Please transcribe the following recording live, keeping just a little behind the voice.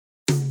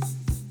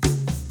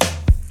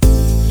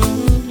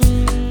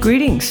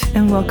Greetings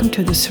and welcome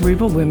to the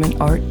Cerebral Women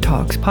Art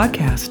Talks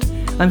podcast.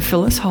 I'm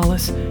Phyllis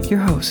Hollis, your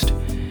host.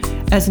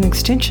 As an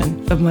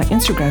extension of my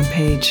Instagram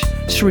page,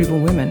 Cerebral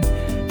Women,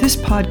 this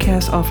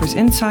podcast offers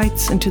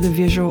insights into the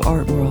visual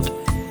art world.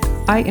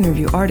 I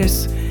interview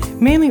artists,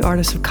 mainly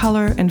artists of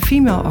color and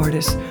female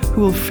artists, who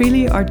will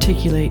freely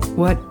articulate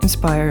what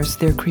inspires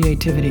their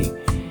creativity.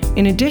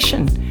 In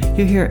addition,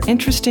 you'll hear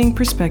interesting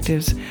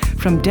perspectives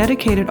from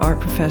dedicated art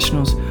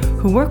professionals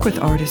who work with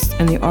artists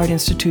and the art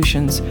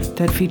institutions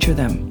that feature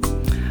them.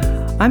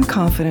 I'm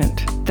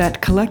confident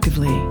that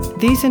collectively,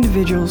 these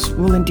individuals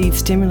will indeed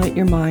stimulate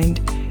your mind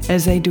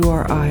as they do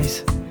our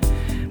eyes.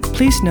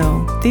 Please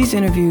know these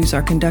interviews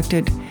are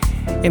conducted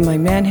in my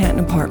Manhattan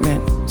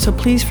apartment, so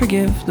please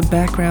forgive the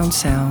background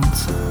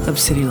sounds of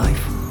city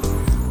life.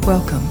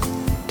 Welcome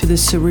to the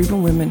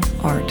Cerebral Women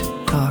Art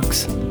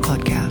Talks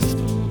podcast.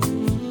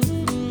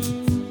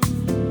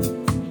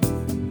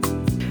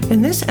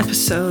 In this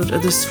episode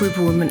of the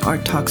Cerebral Women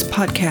Art Talks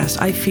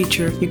podcast, I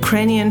feature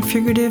Ukrainian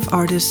figurative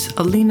artist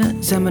Alina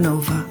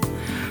Zamenova.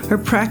 Her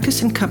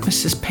practice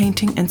encompasses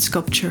painting and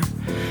sculpture.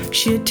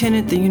 She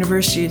attended the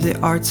University of the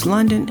Arts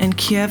London and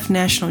Kiev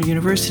National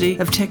University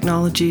of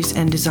Technologies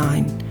and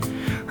Design.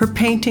 Her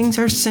paintings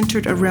are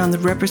centered around the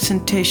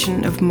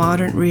representation of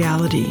modern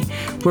reality,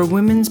 where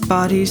women's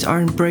bodies are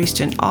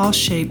embraced in all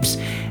shapes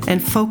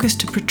and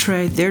focused to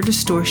portray their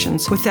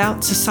distortions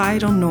without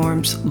societal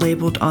norms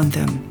labeled on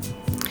them.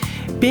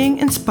 Being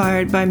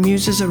inspired by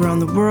muses around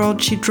the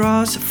world, she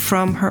draws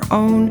from her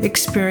own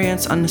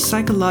experience on the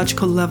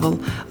psychological level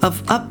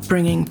of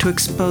upbringing to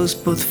expose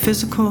both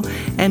physical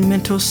and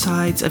mental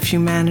sides of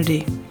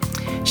humanity.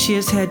 She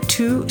has had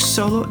 2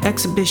 solo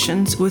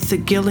exhibitions with the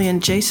Gillian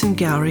Jason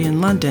Gallery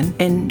in London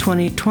in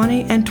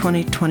 2020 and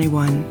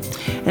 2021.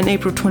 In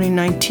April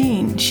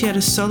 2019, she had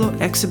a solo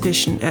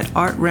exhibition at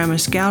Art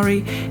Ramis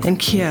Gallery in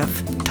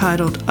Kiev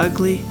titled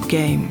Ugly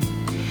Game.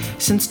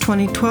 Since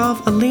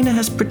 2012, Alina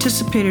has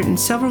participated in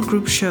several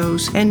group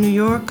shows in New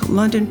York,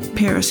 London,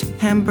 Paris,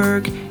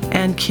 Hamburg,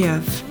 and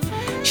Kiev.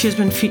 She has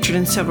been featured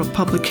in several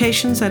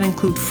publications that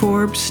include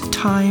Forbes,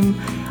 Time,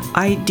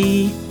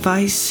 ID,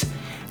 Vice,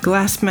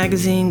 Glass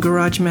Magazine,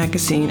 Garage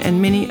Magazine,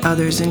 and many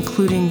others,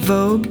 including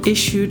Vogue,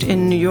 issued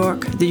in New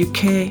York, the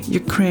UK,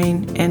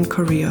 Ukraine, and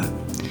Korea.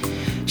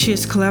 She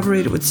has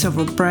collaborated with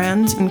several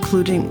brands,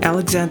 including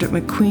Alexander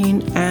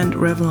McQueen and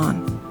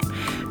Revlon.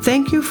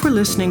 Thank you for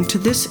listening to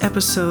this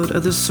episode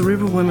of the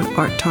Cerebral Women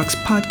Art Talks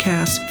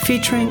podcast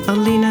featuring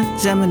Alina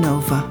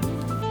Zamenova.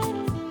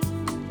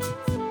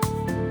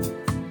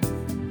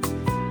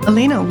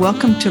 Alina,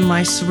 welcome to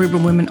my Cerebral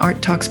Women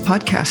Art Talks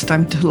podcast.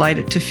 I'm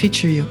delighted to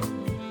feature you.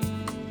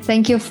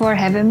 Thank you for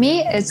having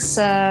me. It's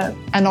an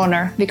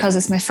honor because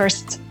it's my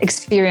first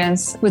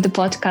experience with the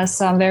podcast,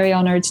 so I'm very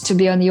honored to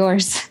be on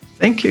yours.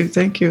 Thank you.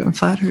 I'm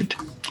flattered.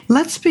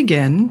 Let's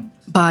begin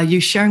by you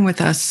sharing with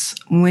us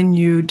when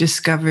you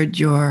discovered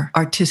your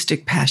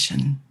artistic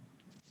passion.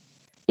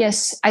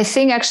 Yes, I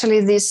think actually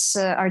this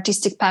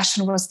artistic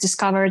passion was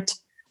discovered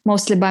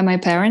mostly by my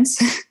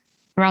parents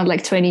around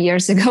 20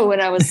 years ago when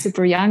I was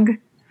super young.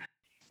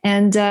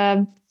 And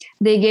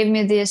they gave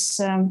me this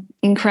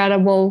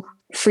incredible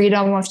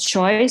freedom of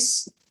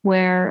choice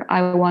where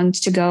I want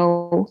to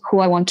go, who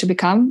I want to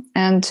become.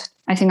 And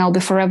I think I'll be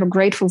forever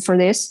grateful for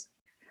this.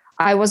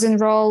 I was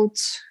enrolled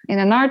in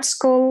an art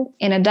school,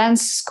 in a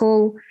dance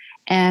school,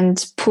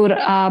 and put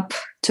up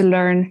to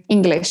learn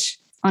English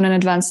on an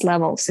advanced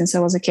level since I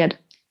was a kid.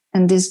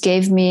 And this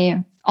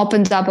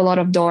opened up a lot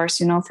of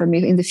doors, for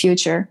me in the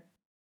future,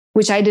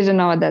 which I didn't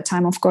know at that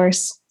time, of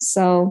course.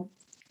 So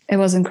it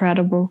was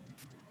incredible.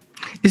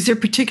 Is there a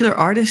particular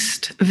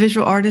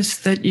visual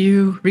artist that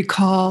you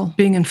recall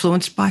being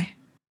influenced by?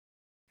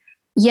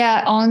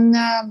 Yeah,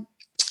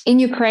 in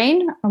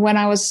Ukraine, when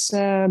I was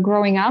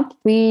growing up,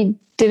 we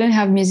didn't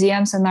have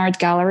museums and art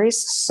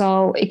galleries.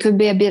 So it could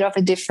be a bit of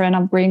a different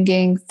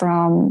upbringing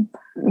from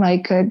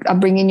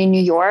upbringing in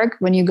New York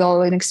when you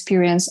go and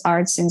experience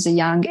art since a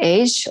young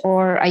age.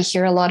 Or I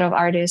hear a lot of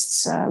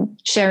artists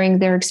sharing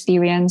their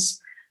experience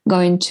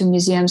going to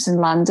museums in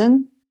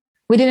London.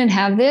 We didn't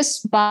have this,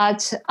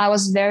 but I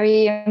was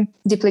very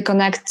deeply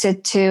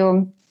connected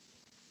to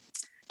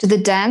the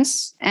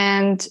dance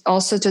and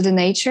also to the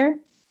nature.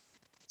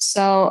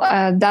 So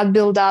that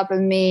built up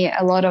in me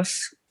a lot of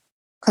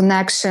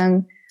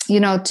connection,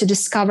 to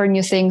discover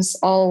new things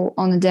all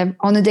on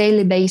a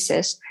daily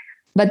basis.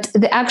 But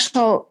the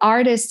actual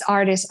artist,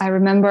 I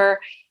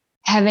remember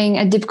having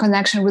a deep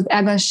connection with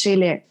Egon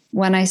Schiele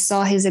when I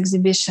saw his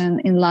exhibition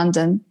in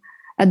London.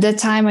 At that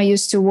time, I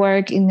used to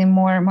work in a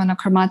more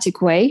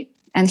monochromatic way,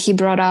 and he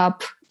brought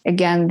up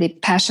again the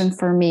passion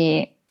for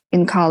me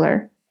in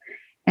color.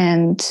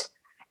 And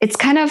it's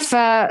kind of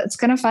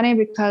funny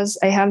because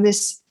I have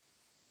this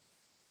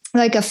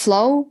a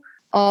flow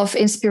of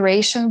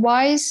inspiration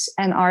wise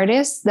and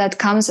artists that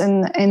comes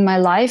in my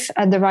life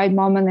at the right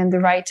moment and the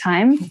right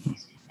time.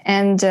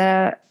 And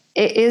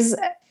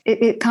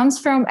it comes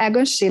from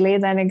Egon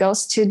Schiele, then it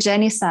goes to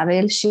Jenny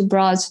Saville. She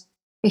brought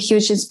a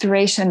huge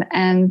inspiration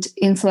and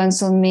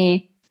influence on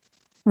me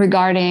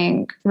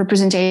regarding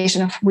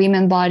representation of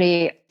women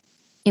body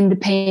in the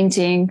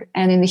painting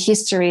and in the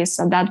history.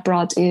 So that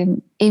brought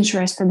in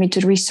interest for me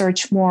to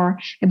research more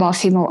about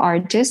female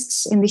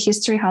artists in the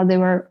history, how they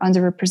were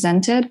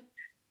underrepresented,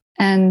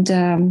 and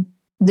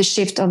the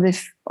shift of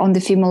on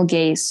the female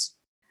gaze.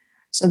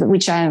 So that,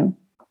 which I'm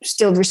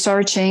still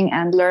researching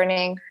and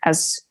learning,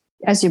 as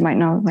you might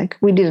know, like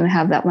we didn't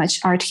have that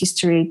much art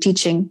history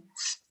teaching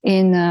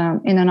in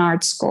an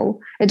art school.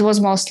 It was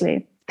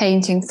mostly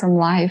painting from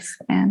life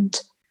and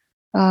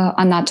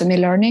anatomy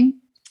learning.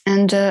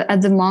 And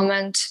at the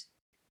moment,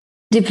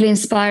 deeply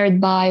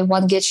inspired by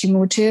Wangechi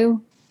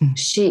Mutu,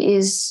 she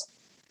is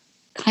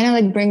kind of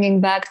like bringing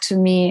back to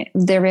me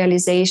the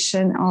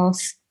realization of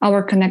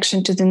our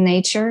connection to the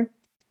nature,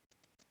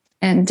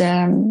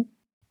 and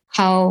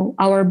how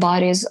our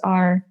bodies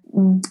are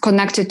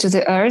connected to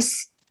the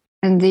earth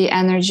and the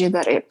energy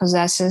that it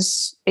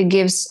possesses. It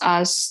gives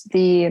us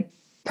the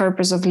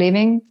purpose of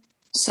living.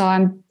 So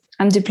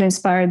I'm deeply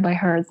inspired by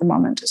her at the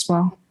moment as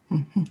well.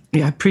 Mm-hmm.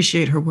 Yeah, I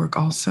appreciate her work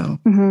also.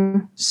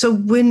 Mm-hmm. So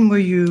when were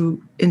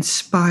you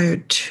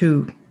inspired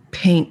to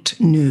paint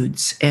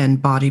nudes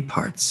and body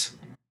parts?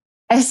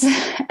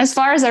 As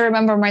far as I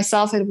remember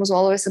myself, it was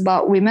always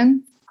about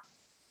women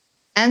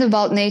and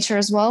about nature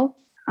as well.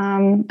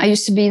 I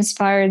used to be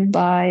inspired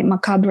by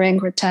macabre and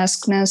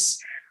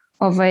grotesqueness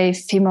of a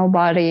female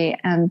body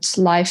and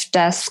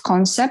life-death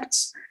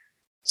concepts.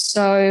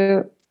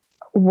 So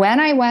when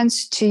I went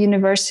to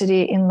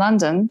university in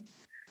London,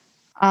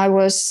 I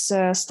was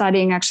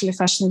studying actually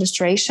fashion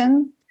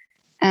illustration.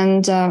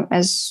 And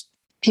as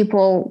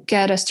people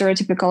get a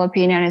stereotypical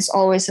opinion, it's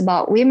always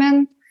about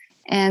women.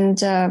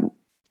 And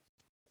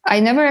I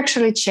never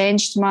actually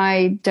changed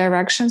my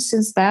direction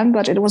since then,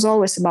 but it was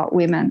always about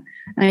women.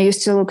 And I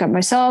used to look at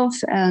myself,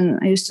 and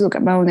I used to look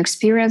at my own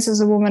experience as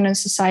a woman in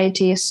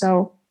society.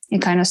 So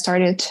it kind of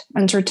started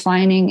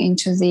intertwining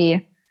into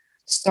the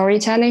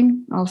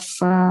storytelling of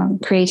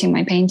creating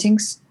my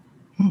paintings.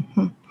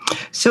 Mm-hmm.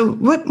 So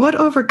what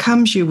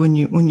overcomes you when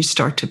you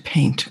start to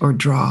paint or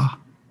draw?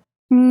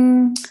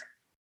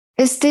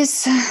 Is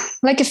this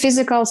like a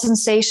physical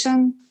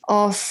sensation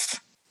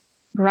of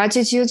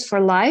gratitude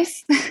for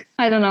life?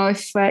 I don't know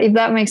if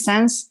that makes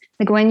sense.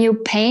 Like when you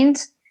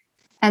paint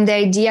and the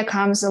idea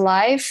comes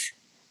alive,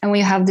 and when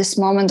you have this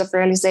moment of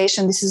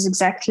realization, this is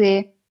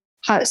exactly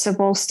how it's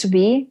supposed to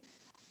be.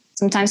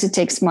 Sometimes it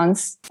takes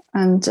months,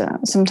 and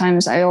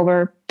sometimes I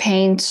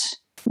overpaint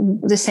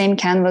the same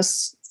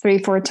canvas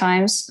 3-4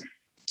 times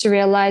to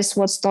realize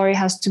what story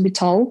has to be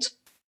told.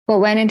 But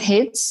when it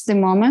hits the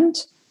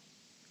moment,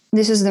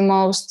 this is the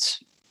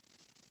most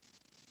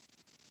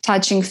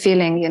touching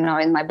feeling,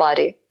 in my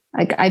body.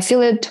 Like I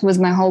feel it with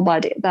my whole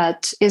body.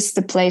 That is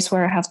the place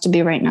where I have to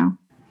be right now.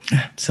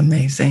 It's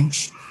amazing.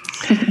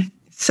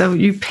 So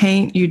you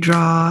paint, you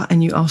draw,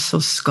 and you also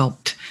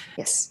sculpt.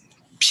 Yes.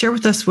 Share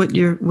with us what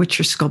your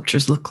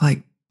sculptures look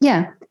like.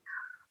 Yeah.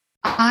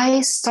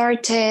 I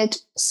started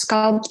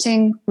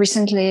sculpting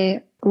recently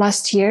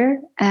last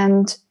year,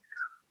 and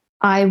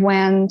I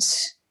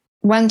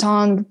went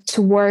on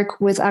to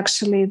work with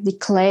actually the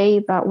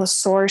clay that was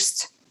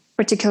sourced,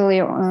 particularly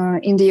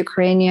in the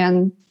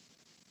Ukrainian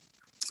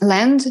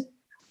land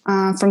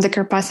from the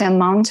Carpathian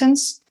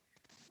Mountains.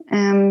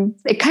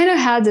 It kind of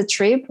had a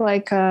trip,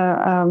 like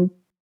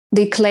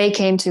the clay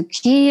came to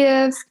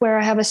Kiev, where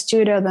I have a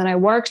studio. Then I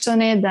worked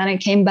on it. Then it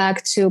came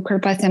back to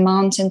Carpathian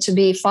Mountain to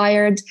be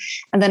fired.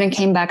 And then it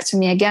came back to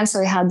me again. So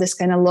I had this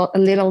kind of a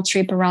little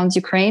trip around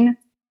Ukraine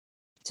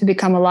to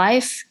become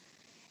alive.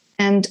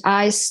 And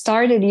I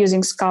started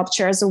using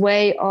sculpture as a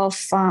way of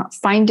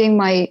finding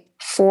my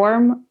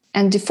form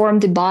and deform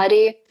the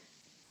body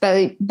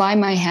by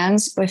my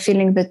hands, by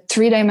feeling the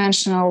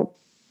 3-dimensional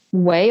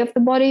way of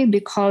the body,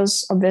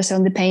 because obviously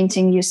on the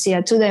painting you see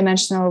a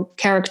 2-dimensional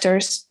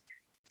characters.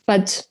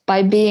 But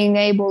by being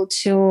able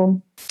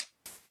to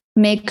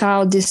make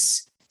out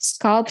these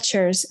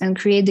sculptures and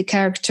create the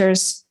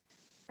characters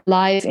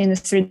live in a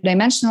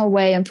 3-dimensional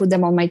way and put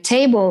them on my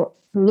table,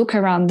 look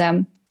around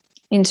them,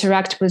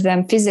 interact with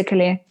them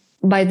physically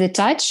by the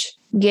touch,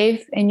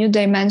 gave a new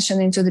dimension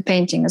into the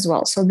painting as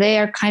well. So they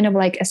are kind of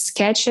like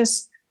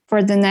sketches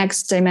for the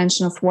next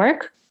dimension of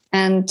work.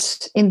 And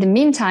in the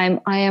meantime,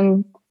 I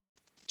am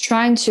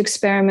trying to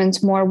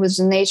experiment more with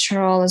the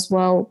natural as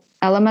well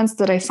elements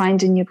that I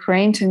find in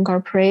Ukraine to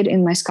incorporate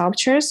in my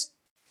sculptures.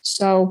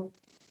 So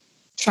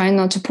trying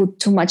not to put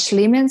too much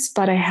limits,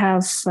 but I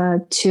have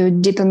to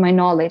deepen my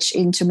knowledge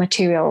into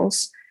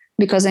materials,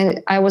 because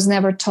I was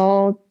never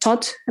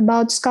taught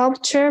about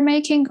sculpture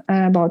making,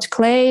 about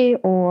clay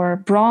or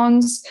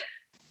bronze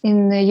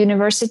in the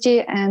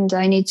university. And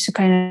I need to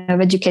kind of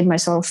educate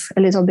myself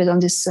a little bit on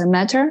this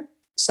matter.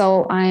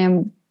 So I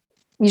am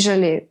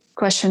usually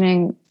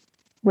questioning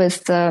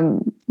with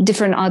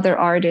different other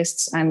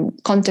artists. I'm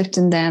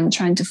contacting them,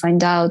 trying to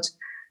find out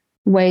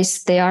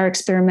ways they are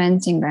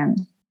experimenting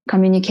and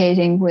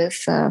communicating with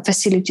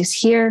facilities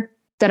here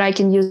that I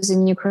can use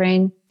in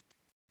Ukraine.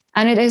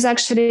 And it is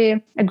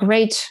actually a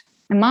great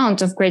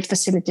amount of great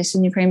facilities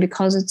in Ukraine,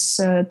 because it's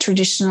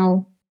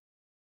traditional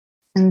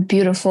and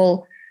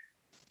beautiful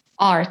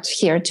art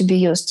here to be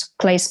used,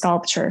 clay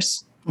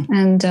sculptures.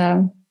 And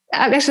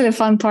actually, the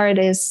fun part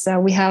is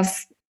we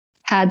have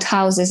had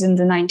houses in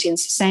the 19th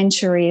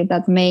century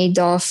that made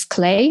of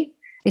clay.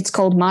 It's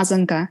called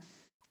mazanka.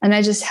 And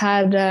I just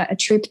had a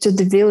trip to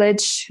the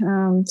village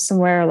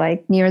somewhere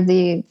like near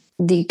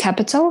the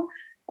capital,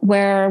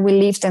 where we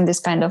lived in this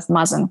kind of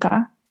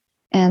mazanka.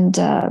 And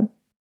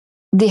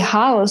the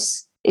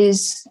house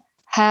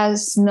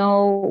has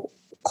no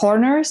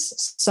corners,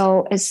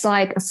 so it's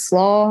like a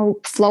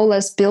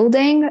flawless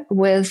building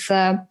with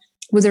a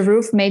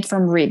roof made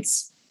from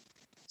reeds.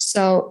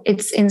 So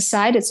it's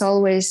inside, it's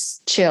always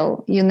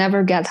chill. You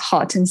never get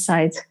hot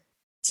inside.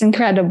 It's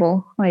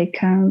incredible. Like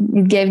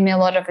it gave me a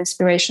lot of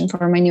inspiration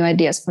for my new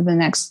ideas for the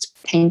next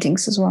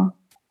paintings as well.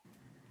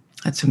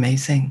 That's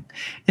amazing.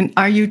 And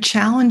are you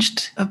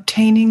challenged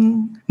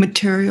obtaining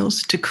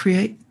materials to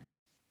create?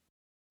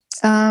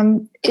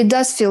 It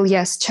does feel,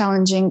 yes,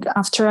 challenging.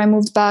 After I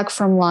moved back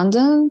from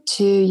London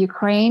to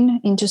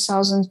Ukraine in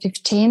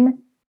 2015,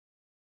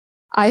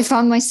 I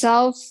found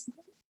myself,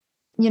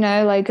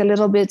 like a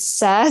little bit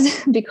sad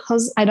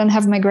because I don't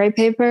have my gray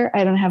paper.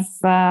 I don't have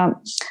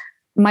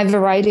my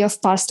variety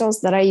of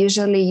pastels that I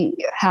usually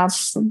have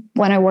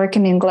when I work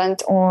in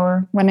England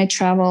or when I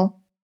travel.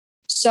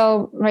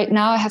 So right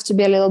now I have to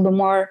be a little bit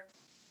more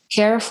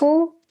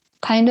careful,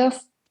 kind of,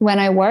 when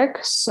I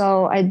work,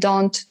 so I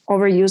don't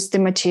overuse the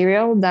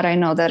material that I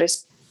know that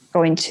is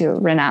going to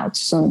run out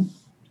soon.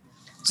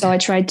 So I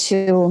try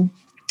to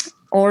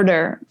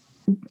order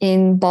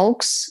in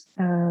bulks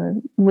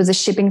with the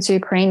shipping to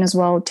Ukraine as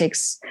well. It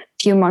takes a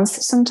few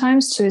months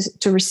sometimes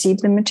to receive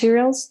the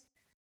materials.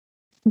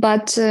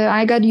 But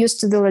I got used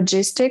to the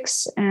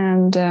logistics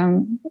and,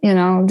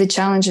 the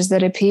challenges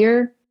that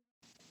appear.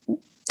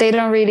 They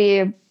don't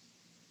really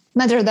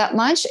matter that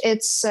much.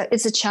 It's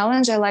a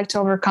challenge. I like to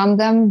overcome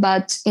them,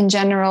 but in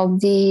general,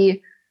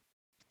 the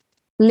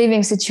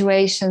living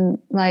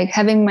situation, like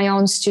having my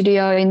own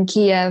studio in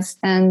Kiev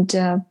and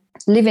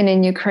living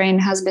in Ukraine,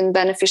 has been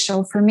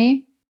beneficial for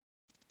me,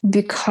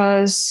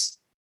 because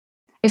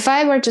if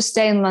I were to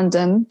stay in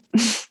London,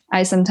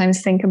 I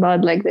sometimes think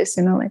about like this,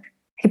 like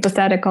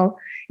hypothetical.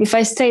 If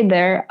I stayed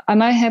there, I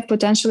might have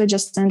potentially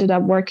just ended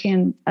up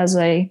working as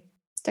a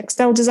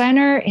textile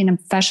designer in a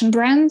fashion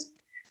brand.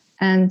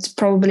 And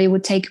probably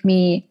would take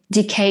me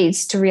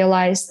decades to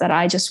realize that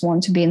I just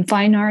want to be in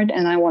fine art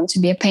and I want to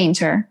be a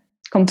painter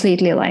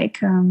completely.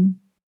 Like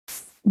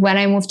when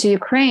I moved to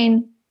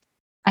Ukraine,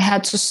 I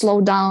had to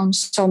slow down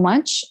so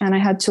much and I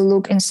had to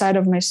look inside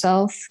of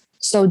myself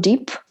so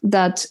deep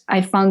that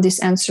I found these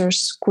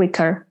answers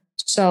quicker.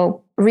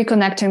 So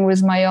reconnecting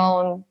with my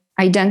own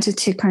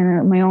identity, kind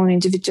of my own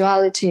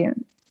individuality,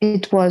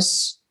 it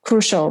was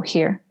crucial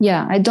here.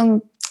 Yeah,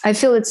 I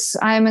feel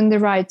I'm in the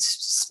right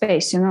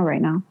space,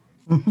 right now.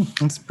 Mm-hmm.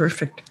 That's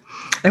perfect.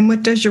 And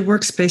what does your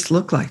workspace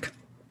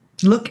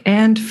look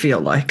and feel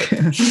like?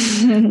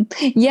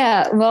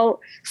 Yeah, well,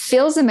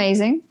 feels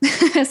amazing.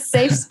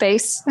 Safe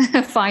space,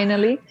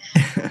 finally.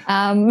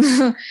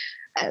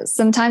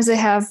 Sometimes I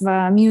have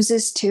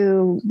muses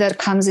that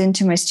comes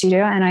into my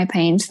studio and I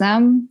paint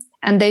them,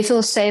 and they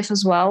feel safe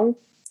as well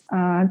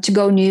to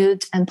go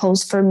nude and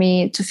pose for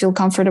me, to feel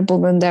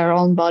comfortable in their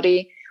own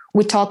body.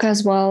 We talk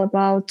as well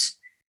about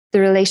the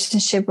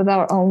relationship with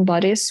our own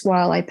bodies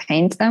while I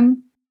paint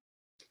them.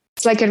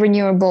 It's like a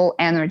renewable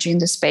energy in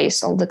the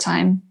space all the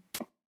time.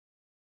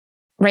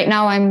 Right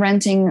now, I'm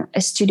renting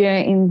a studio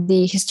in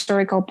the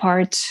historical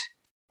part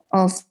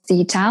of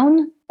the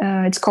town.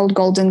 It's called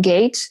Golden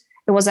Gate.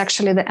 It was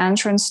actually the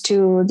entrance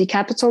to the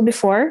capital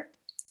before.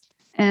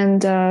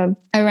 And I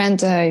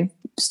rent a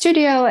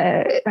studio.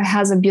 It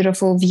has a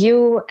beautiful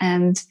view.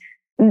 And,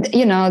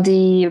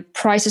 the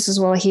prices as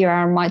well here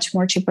are much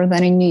more cheaper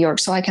than in New York.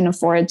 So I can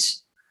afford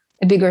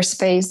a bigger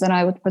space than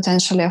I would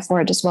potentially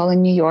afford as well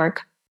in New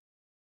York.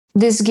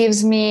 This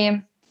gives me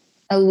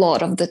a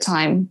lot of the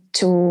time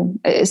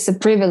it's a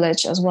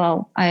privilege as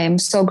well. I am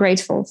so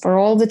grateful for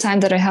all the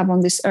time that I have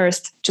on this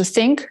earth to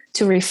think,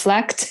 to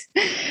reflect,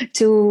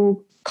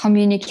 to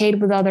communicate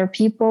with other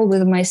people,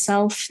 with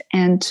myself,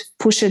 and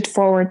push it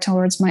forward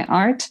towards my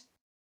art.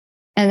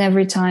 And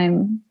every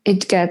time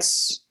it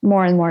gets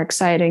more and more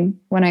exciting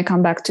when I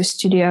come back to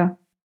studio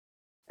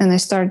and I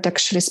start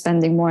actually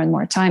spending more and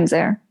more time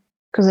there,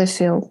 because I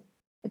feel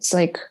it's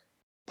like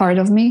part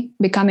of me,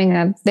 becoming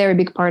a very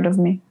big part of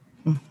me.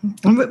 Mm-hmm.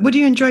 And what do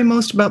you enjoy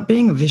most about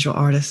being a visual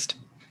artist?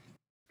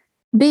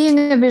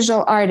 Being a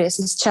visual artist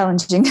is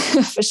challenging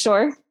for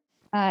sure.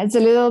 It's a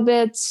little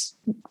bit,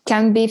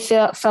 can be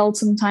felt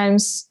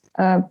sometimes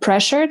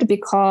pressured,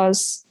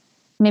 because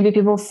maybe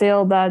people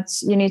feel that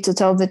you need to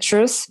tell the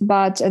truth,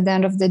 but at the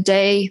end of the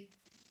day,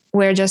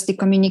 we're just the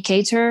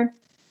communicator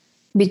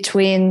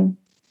between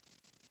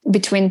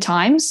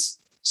times.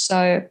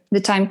 So the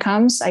time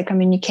comes, I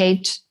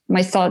communicate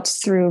my thoughts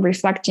through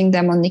reflecting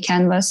them on the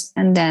canvas,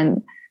 and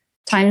then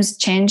times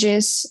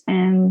changes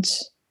and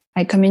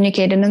I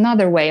communicate in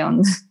another way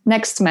on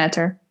next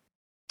matter.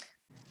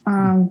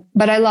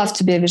 But I love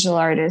to be a visual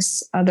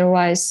artist.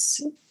 Otherwise,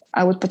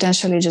 I would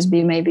potentially just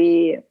be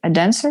maybe a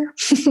dancer,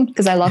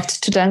 because I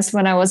loved to dance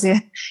when I was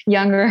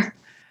younger.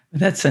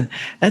 That's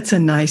a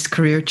nice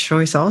career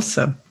choice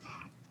also.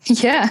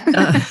 Yeah.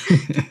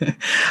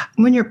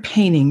 When you're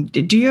painting,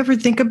 do you ever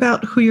think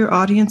about who your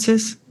audience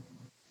is?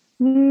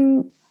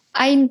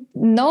 I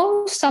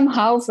know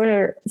somehow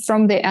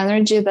from the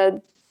energy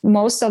that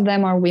most of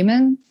them are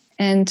women,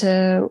 and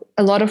a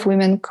lot of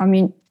women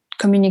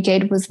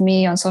communicate with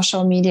me on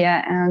social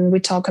media, and we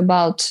talk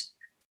about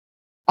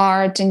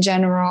art in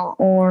general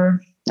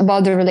or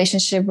about the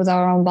relationship with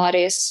our own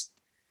bodies.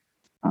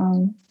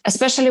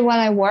 Especially when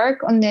I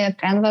work on the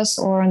canvas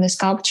or on the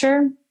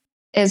sculpture,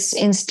 it's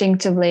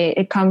instinctively,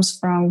 it comes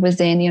from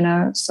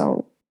within,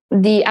 so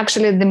the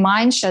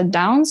mind shut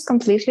down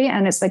completely,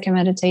 and it's like a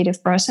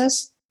meditative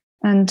process.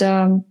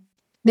 And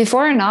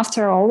before and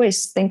after, I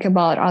always think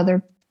about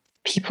other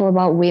people,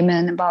 about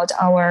women, about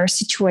our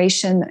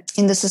situation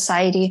in the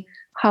society,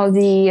 how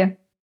the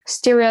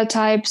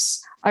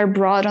stereotypes are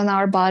brought on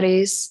our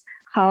bodies,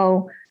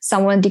 how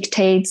someone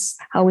dictates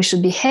how we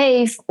should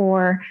behave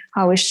or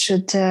how we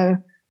should,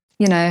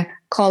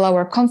 call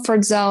our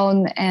comfort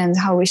zone and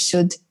how we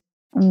should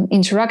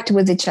interact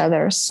with each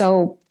other.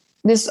 So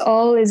this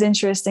all is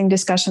interesting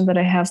discussion that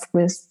I have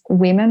with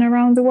women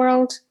around the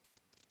world.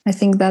 I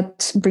think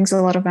that brings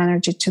a lot of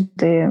energy to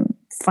the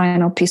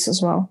final piece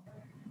as well.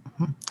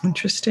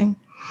 Interesting.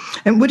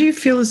 And what do you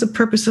feel is the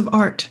purpose of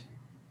art?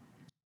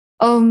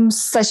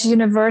 Such a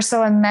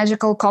universal and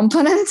magical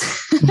component.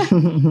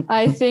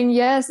 I think,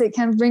 yes, it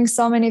can bring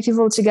so many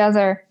people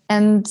together,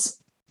 and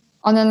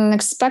on an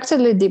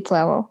unexpectedly deep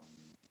level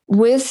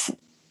with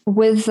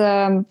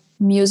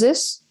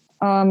muses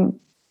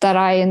that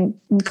I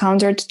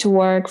encountered to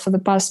work for the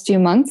past few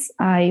months.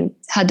 I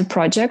had a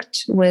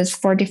project with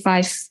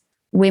 45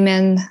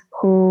 women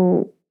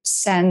who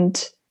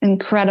sent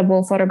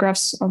incredible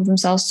photographs of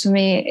themselves to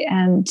me,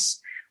 and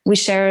we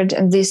shared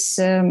this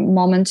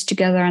moment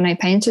together, and I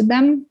painted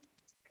them.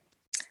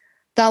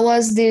 That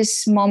was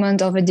this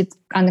moment of a deep,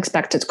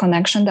 unexpected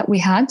connection that we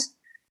had.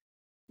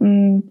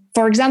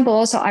 For example,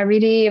 also, I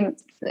really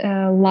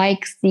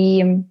like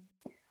the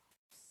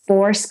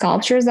 4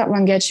 sculptures that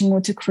Wangechi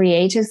Mutu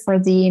created for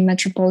the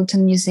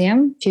Metropolitan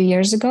Museum a few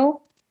years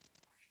ago.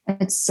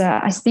 It's,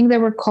 I think they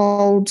were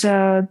called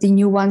The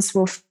New Ones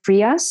Will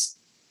Free Us.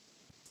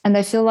 And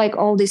I feel like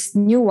all these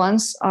new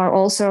ones are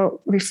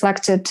also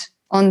reflected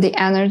on the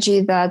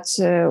energy that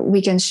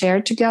we can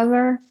share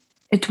together.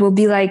 It will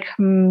be like,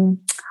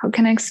 how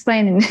can I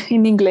explain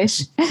in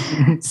English?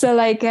 So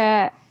like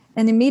an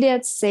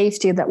immediate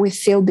safety that we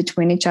feel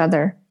between each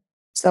other.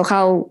 So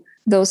how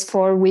those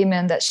 4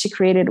 women that she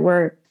created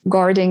were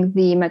guarding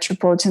the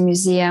Metropolitan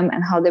Museum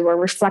and how they were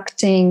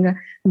reflecting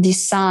the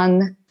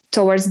sun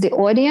towards the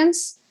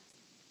audience.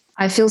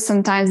 I feel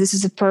sometimes this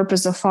is the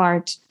purpose of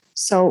art.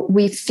 So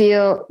we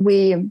fill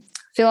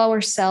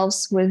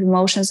ourselves with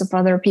emotions of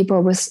other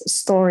people, with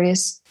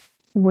stories,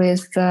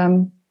 with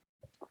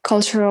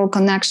cultural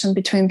connection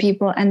between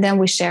people, and then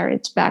we share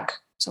it back.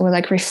 So we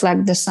like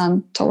reflect the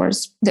sun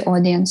towards the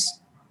audience.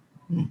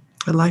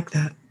 I like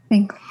that.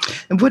 Thanks.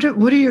 And what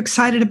are you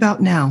excited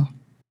about now?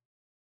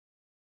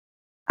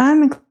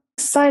 I'm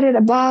excited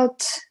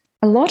about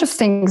a lot of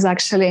things,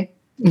 actually.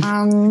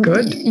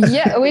 Good.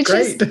 Yeah, which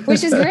is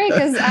great,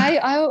 because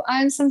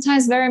I'm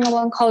sometimes very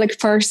melancholic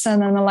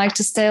person, and I like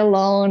to stay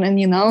alone and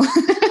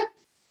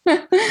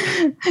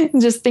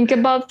just think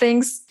about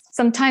things.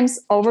 Sometimes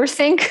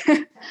overthink.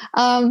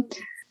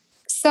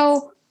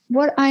 So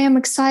what I am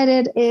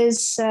excited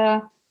is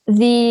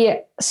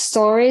the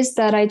stories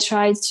that I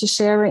try to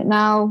share right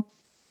now.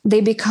 They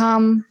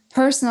become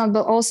personal,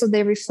 but also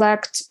they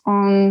reflect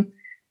on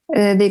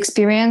the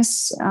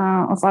experience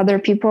of other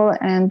people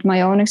and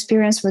my own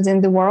experience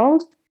within the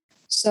world.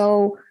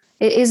 So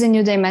it is a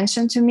new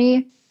dimension to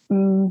me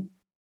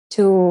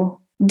to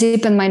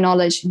deepen my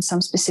knowledge in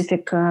some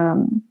specific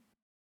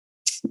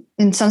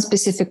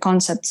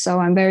concepts. So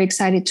I'm very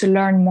excited to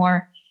learn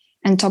more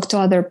and talk to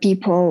other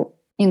people,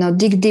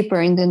 dig deeper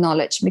in the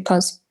knowledge,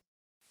 because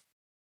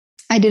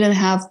I didn't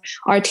have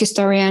art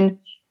historian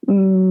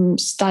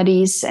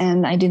studies,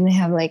 and I didn't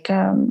have like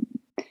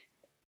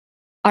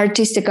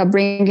artistic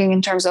upbringing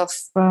in terms of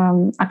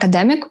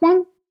academic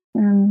one.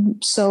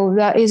 So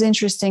that is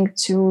interesting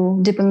to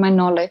deepen my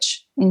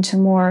knowledge into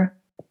more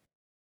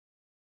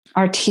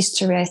art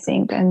history, I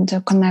think, and to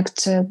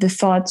connect the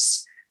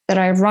thoughts that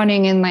are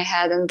running in my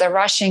head and they're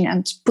rushing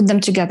and put them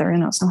together,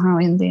 somehow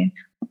in the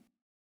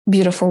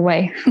beautiful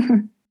way.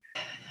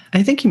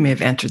 I think you may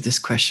have answered this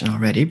question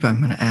already, but I'm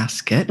going to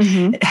ask it.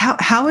 Mm-hmm.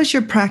 How has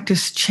your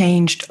practice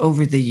changed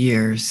over the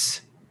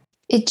years?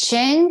 It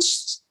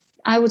changed,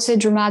 I would say,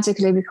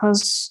 dramatically,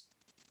 because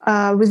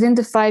within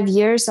the 5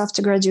 years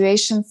after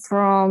graduation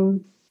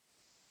from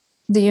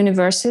the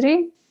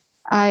university,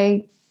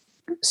 I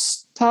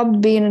stopped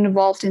being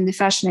involved in the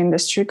fashion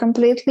industry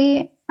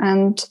completely,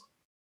 and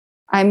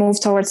I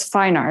moved towards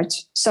fine art.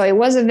 So it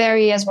was a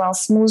very, as well,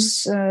 smooth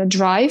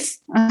drive.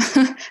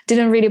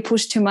 Didn't really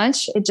push too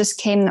much. It just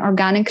came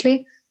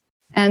organically.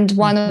 And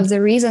one of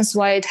the reasons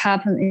why it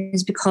happened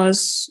is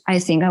because I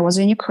think I was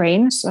in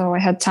Ukraine. So I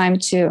had time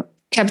to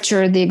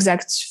capture the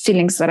exact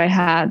feelings that I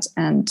had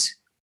and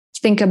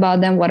think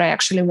about then what I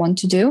actually want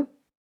to do.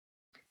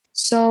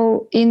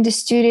 So in the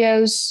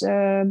studios,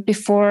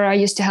 before I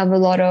used to have a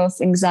lot of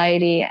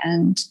anxiety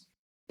and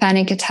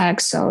panic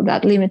attacks. So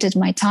that limited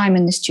my time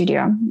in the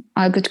studio.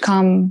 I could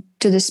come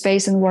to the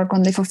space and work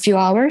only for a few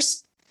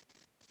hours.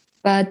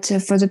 But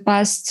for the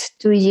past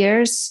 2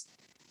 years,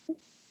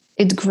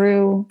 it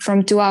grew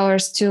from 2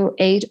 hours to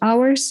 8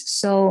 hours.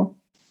 So,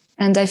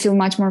 and I feel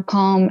much more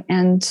calm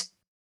and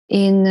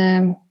in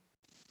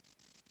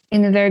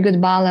a very good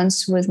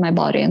balance with my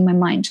body and my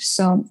mind.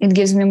 So it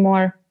gives me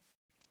more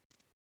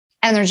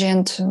energy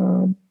and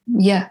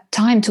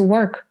time to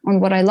work on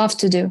what I love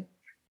to do.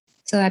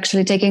 So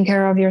actually taking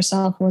care of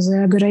yourself was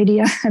a good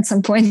idea at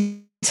some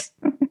point.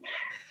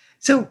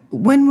 So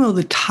when will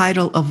the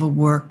title of a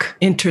work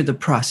enter the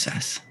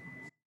process?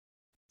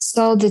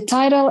 So the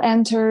title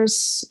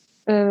enters,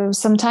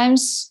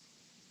 sometimes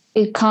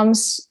it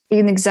comes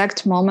in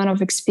exact moment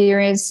of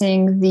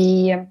experiencing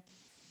the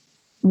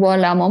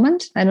voila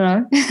moment. I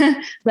don't know,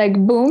 like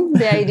boom,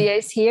 the idea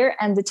is here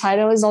and the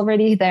title is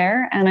already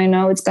there. And I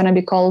know it's going to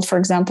be called, for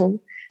example,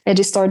 A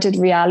Distorted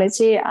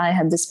Reality. I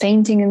had this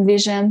painting in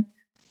vision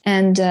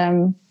and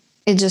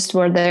it just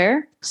were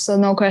there. So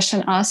no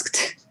question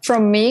asked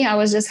from me.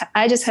 I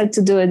just had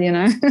to do it, you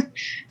know.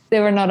 They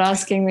were not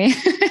asking me.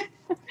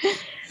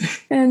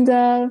 And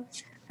the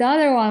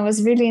other one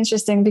was really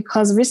interesting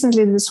because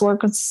recently this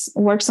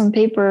works on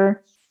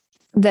paper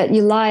that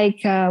you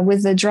like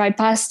with the dry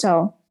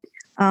pastel.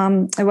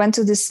 I went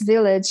to this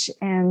village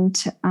and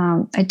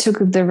I took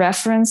the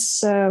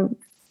reference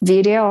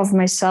video of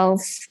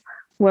myself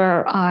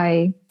where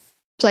I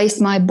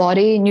placed my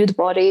body, nude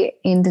body,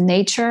 in the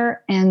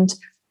nature. And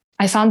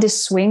I found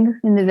this swing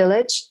in the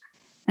village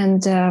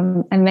and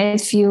I made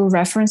a few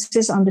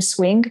references on the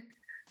swing,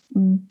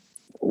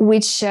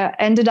 which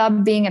ended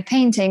up being a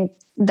painting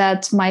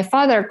that my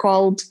father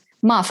called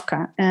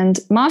Mavka. And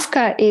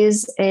Mavka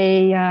is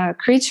a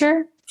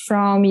creature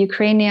from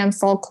Ukrainian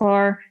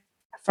folklore,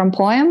 from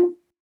poem.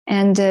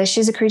 And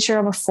she's a creature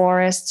of a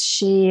forest.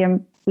 She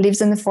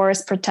lives in the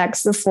forest,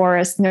 protects the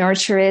forest,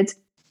 nurture it.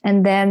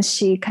 And then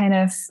she kind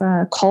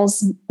of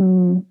calls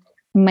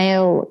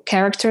male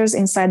characters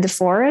inside the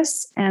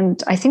forest.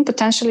 And I think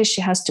potentially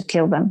she has to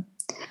kill them.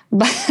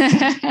 But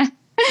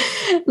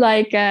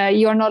like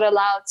you're not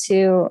allowed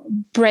to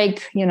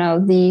break,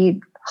 the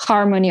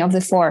harmony of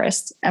the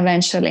forest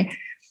eventually.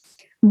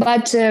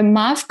 But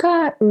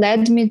Mavka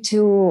led me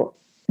to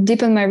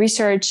deepen my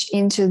research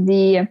into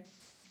the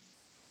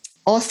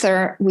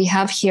author we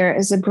have here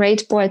is a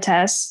great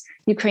poetess,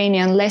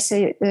 Ukrainian,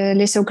 Lesya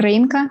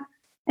Ukrainka,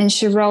 and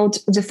she wrote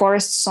The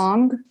Forest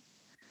Song,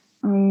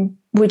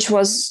 which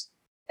was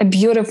a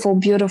beautiful,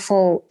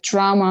 beautiful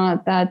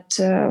drama that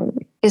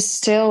is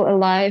still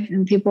alive,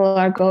 and people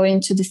are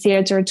going to the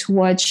theater to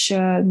watch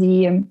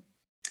the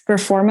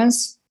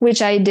performance,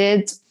 which I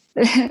did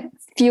a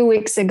few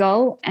weeks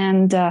ago,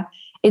 and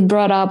it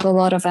brought up a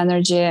lot of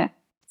energy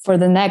for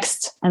the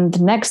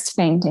next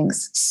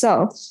paintings.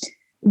 So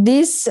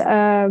this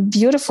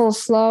beautiful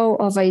flow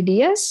of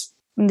ideas,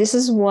 and this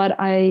is what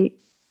I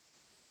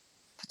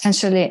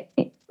potentially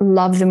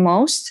love the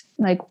most.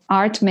 Like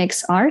art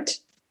makes art,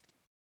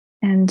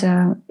 and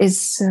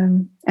it's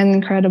an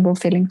incredible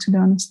feeling, to be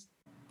honest.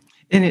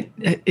 And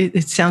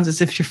it sounds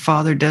as if your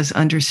father does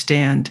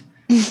understand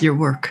your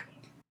work.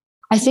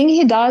 I think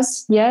he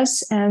does,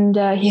 yes, and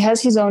he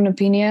has his own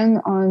opinion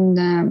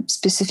on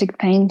specific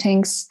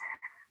paintings,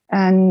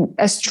 and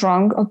a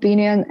strong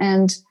opinion.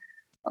 And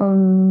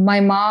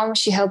my mom,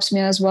 she helps me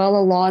as well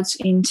a lot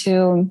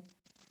into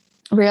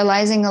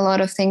realizing a lot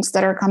of things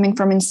that are coming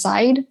from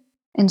inside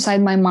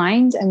my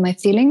mind and my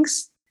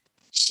feelings.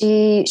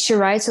 She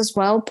writes as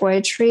well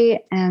poetry,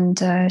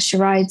 and she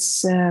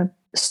writes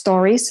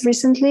stories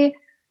recently,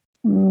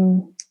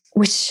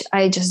 which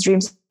I just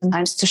dream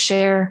sometimes to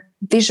share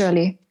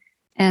visually,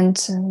 and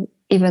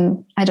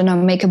even, I don't know,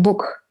 make a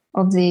book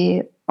of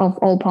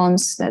all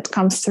poems that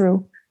comes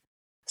through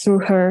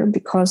her,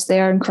 because they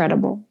are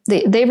incredible.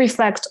 They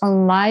reflect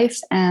on life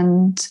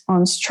and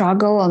on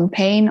struggle, on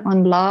pain,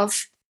 on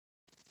love.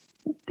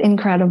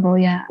 Incredible,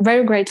 yeah.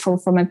 Very grateful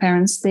for my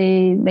parents.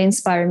 They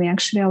inspire me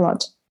actually a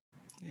lot.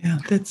 Yeah,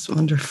 that's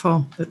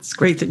wonderful. That's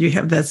great that you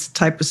have that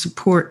type of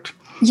support.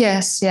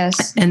 Yes.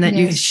 And that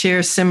you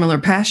share similar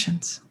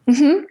passions.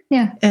 Mm-hmm,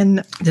 yeah.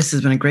 And this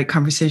has been a great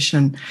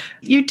conversation.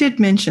 You did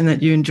mention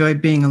that you enjoy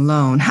being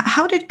alone.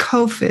 How did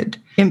COVID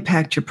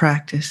impact your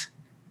practice?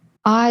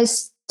 I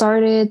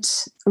started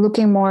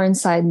looking more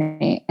inside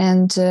me,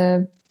 and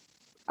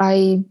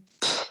I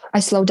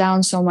slowed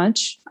down so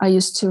much. I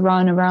used to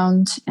run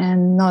around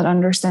and not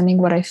understanding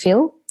what I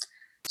feel.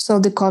 So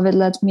the COVID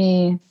let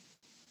me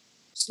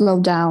slow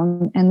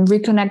down and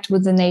reconnect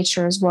with the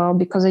nature as well,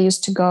 because I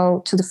used to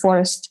go to the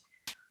forest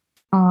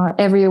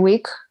every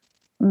week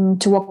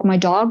to walk my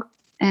dog.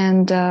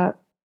 And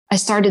I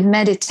started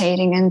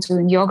meditating and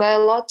doing yoga a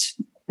lot.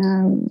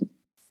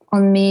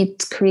 On me,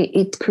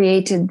 it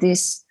created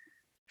this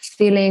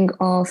feeling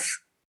of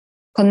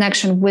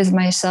connection with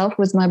myself,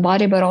 with my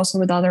body, but also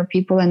with other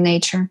people and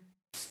nature.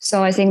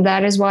 So I think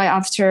that is why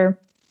after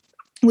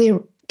we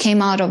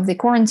came out of the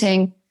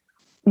quarantine,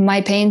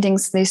 my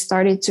paintings, they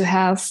started to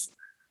have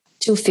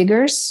two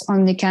figures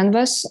on the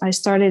canvas. I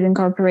started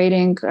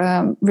incorporating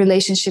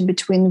relationship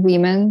between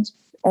women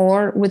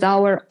or with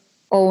our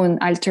own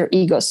alter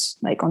egos,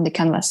 like on the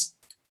canvas.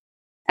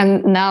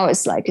 And now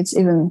it's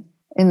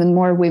even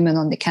more women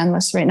on the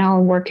canvas. Right now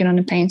I'm working on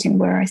a painting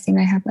where I think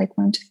I have like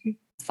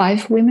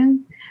 5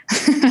 women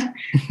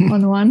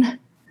on one.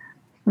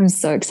 I'm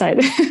so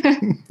excited.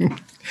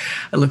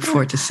 I look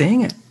forward to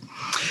seeing it.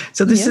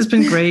 So this has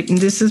been great. And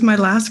this is my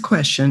last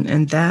question.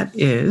 And that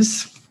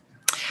is,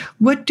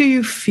 what do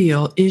you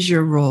feel is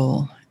your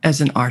role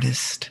as an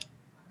artist?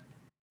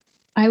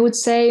 I would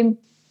say,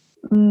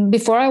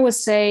 before I would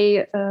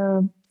say,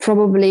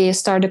 probably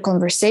start a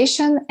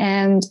conversation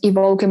and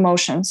evoke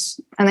emotions.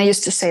 And I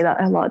used to say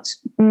that a lot.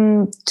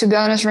 To be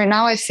honest, right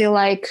now, I feel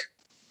like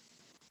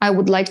I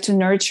would like to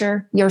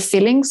nurture your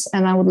feelings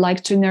and I would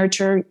like to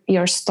nurture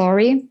your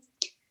story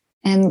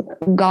and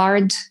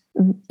guard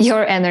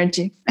your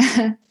energy.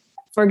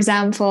 For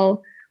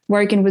example,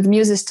 working with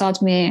muses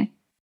taught me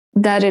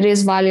that it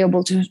is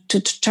valuable to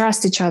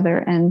trust each other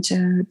and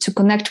to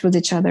connect with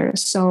each other.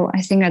 So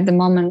I think at the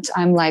moment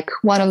I'm like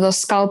one of those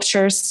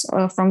sculptures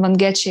from Van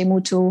Gogh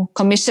Mutu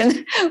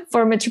commission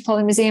for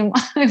Metropolitan Museum.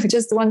 I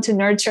just want to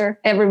nurture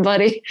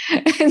everybody.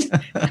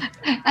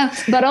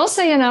 But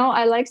also,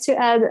 I like to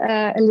add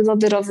a little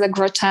bit of the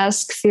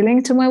grotesque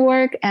feeling to my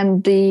work,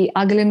 and the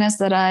ugliness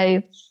that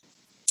I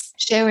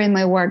share in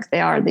my work. They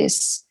are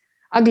these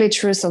ugly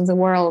truths of the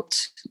world,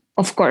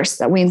 of course,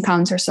 that we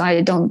encounter. So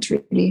I don't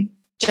really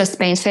just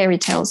paint fairy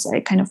tales. I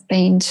kind of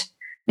paint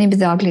maybe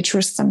the ugly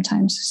truth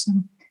sometimes. So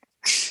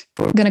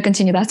we're going to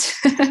continue that.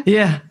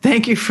 Yeah.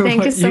 Thank you for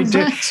what you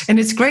do. And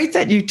it's great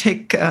that you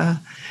take,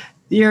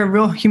 you're a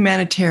real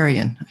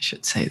humanitarian. I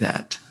should say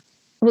that.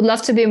 Would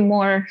love to be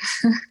more,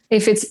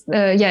 if it's,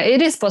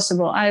 it is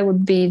possible. I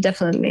would be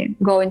definitely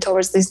going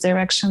towards this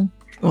direction.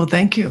 Well,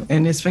 thank you.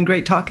 And it's been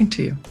great talking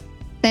to you.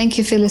 Thank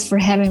you, Phyllis, for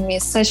having me.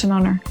 It's such an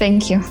honor.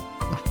 Thank you.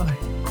 Bye.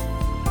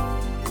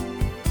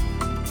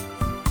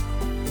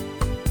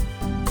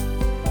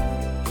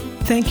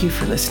 Thank you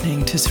for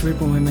listening to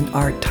Cerebral Women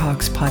Art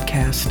Talks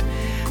podcast.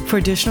 For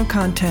additional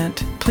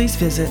content, please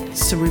visit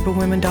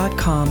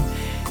cerebralwomen.com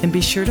and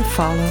be sure to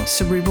follow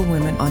Cerebral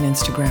Women on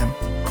Instagram.